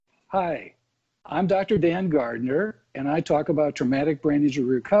Hi, I'm Dr. Dan Gardner, and I talk about traumatic brain injury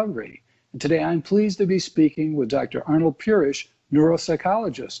recovery. And today I'm pleased to be speaking with Dr. Arnold Purish,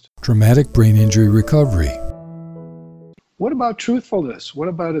 neuropsychologist. Traumatic brain injury recovery. What about truthfulness? What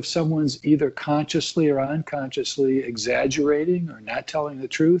about if someone's either consciously or unconsciously exaggerating or not telling the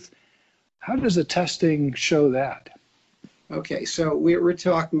truth? How does the testing show that? Okay, so we're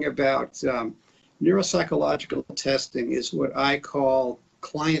talking about neuropsychological testing is what I call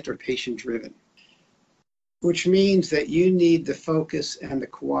client or patient driven, which means that you need the focus and the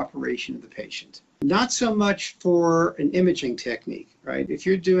cooperation of the patient. Not so much for an imaging technique, right? If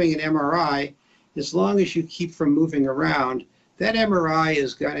you're doing an MRI, as long as you keep from moving around, that MRI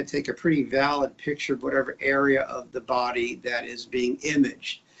is going to take a pretty valid picture of whatever area of the body that is being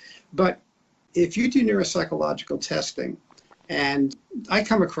imaged. But if you do neuropsychological testing, and I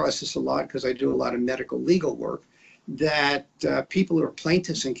come across this a lot because I do a lot of medical legal work, that people who are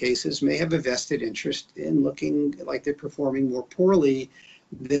plaintiffs in cases may have a vested interest in looking like they're performing more poorly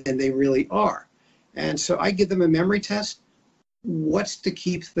than they really are. And so I give them a memory test. What's to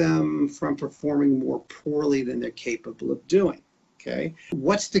keep them from performing more poorly than they're capable of doing? Okay.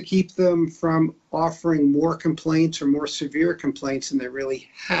 What's to keep them from offering more complaints or more severe complaints than they really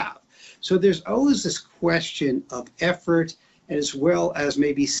have? So there's always this question of effort as well as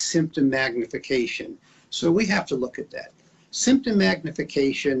maybe symptom magnification. So we have to look at that. Symptom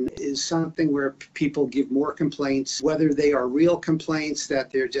magnification is something where people give more complaints, whether they are real complaints that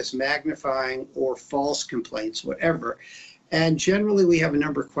they're just magnifying or false complaints, whatever. And generally we have a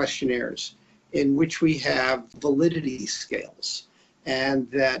number of questionnaires in which we have validity scales. And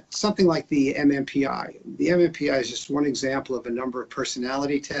that something like the MMPI. The MMPI is just one example of a number of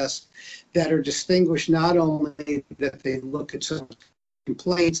personality tests that are distinguished not only that they look at some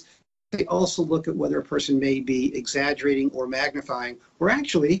complaints, they also look at whether a person may be exaggerating or magnifying or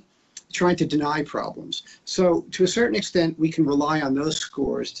actually trying to deny problems. So to a certain extent, we can rely on those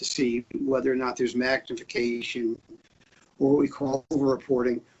scores to see whether or not there's magnification or what we call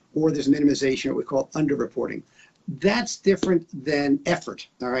over-reporting, or there's minimization or what we call under-reporting. That's different than effort,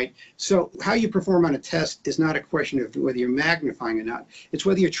 all right? So how you perform on a test is not a question of whether you're magnifying or not. It's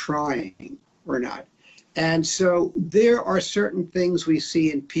whether you're trying or not. And so there are certain things we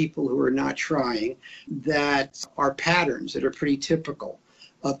see in people who are not trying that are patterns that are pretty typical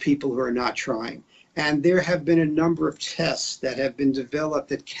of people who are not trying. And there have been a number of tests that have been developed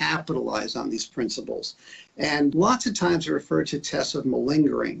that capitalize on these principles. And lots of times are referred to tests of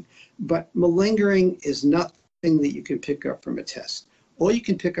malingering, but malingering is nothing that you can pick up from a test. All you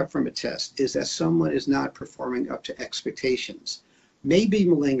can pick up from a test is that someone is not performing up to expectations. Maybe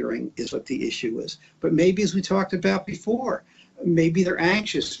malingering is what the issue is, but maybe, as we talked about before, maybe they're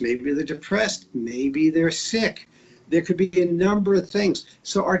anxious, maybe they're depressed, maybe they're sick. There could be a number of things.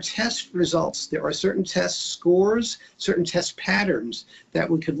 So our test results, there are certain test scores, certain test patterns that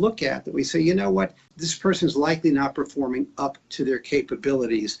we could look at that we say, you know what, this person's likely not performing up to their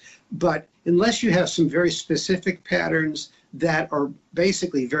capabilities. But unless you have some very specific patterns that are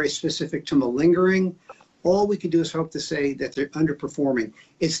basically very specific to malingering, all we can do is hope to say that they're underperforming.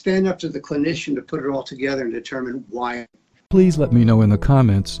 It's then up to the clinician to put it all together and determine why. Please let me know in the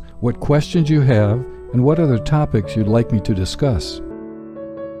comments what questions you have and what other topics you'd like me to discuss.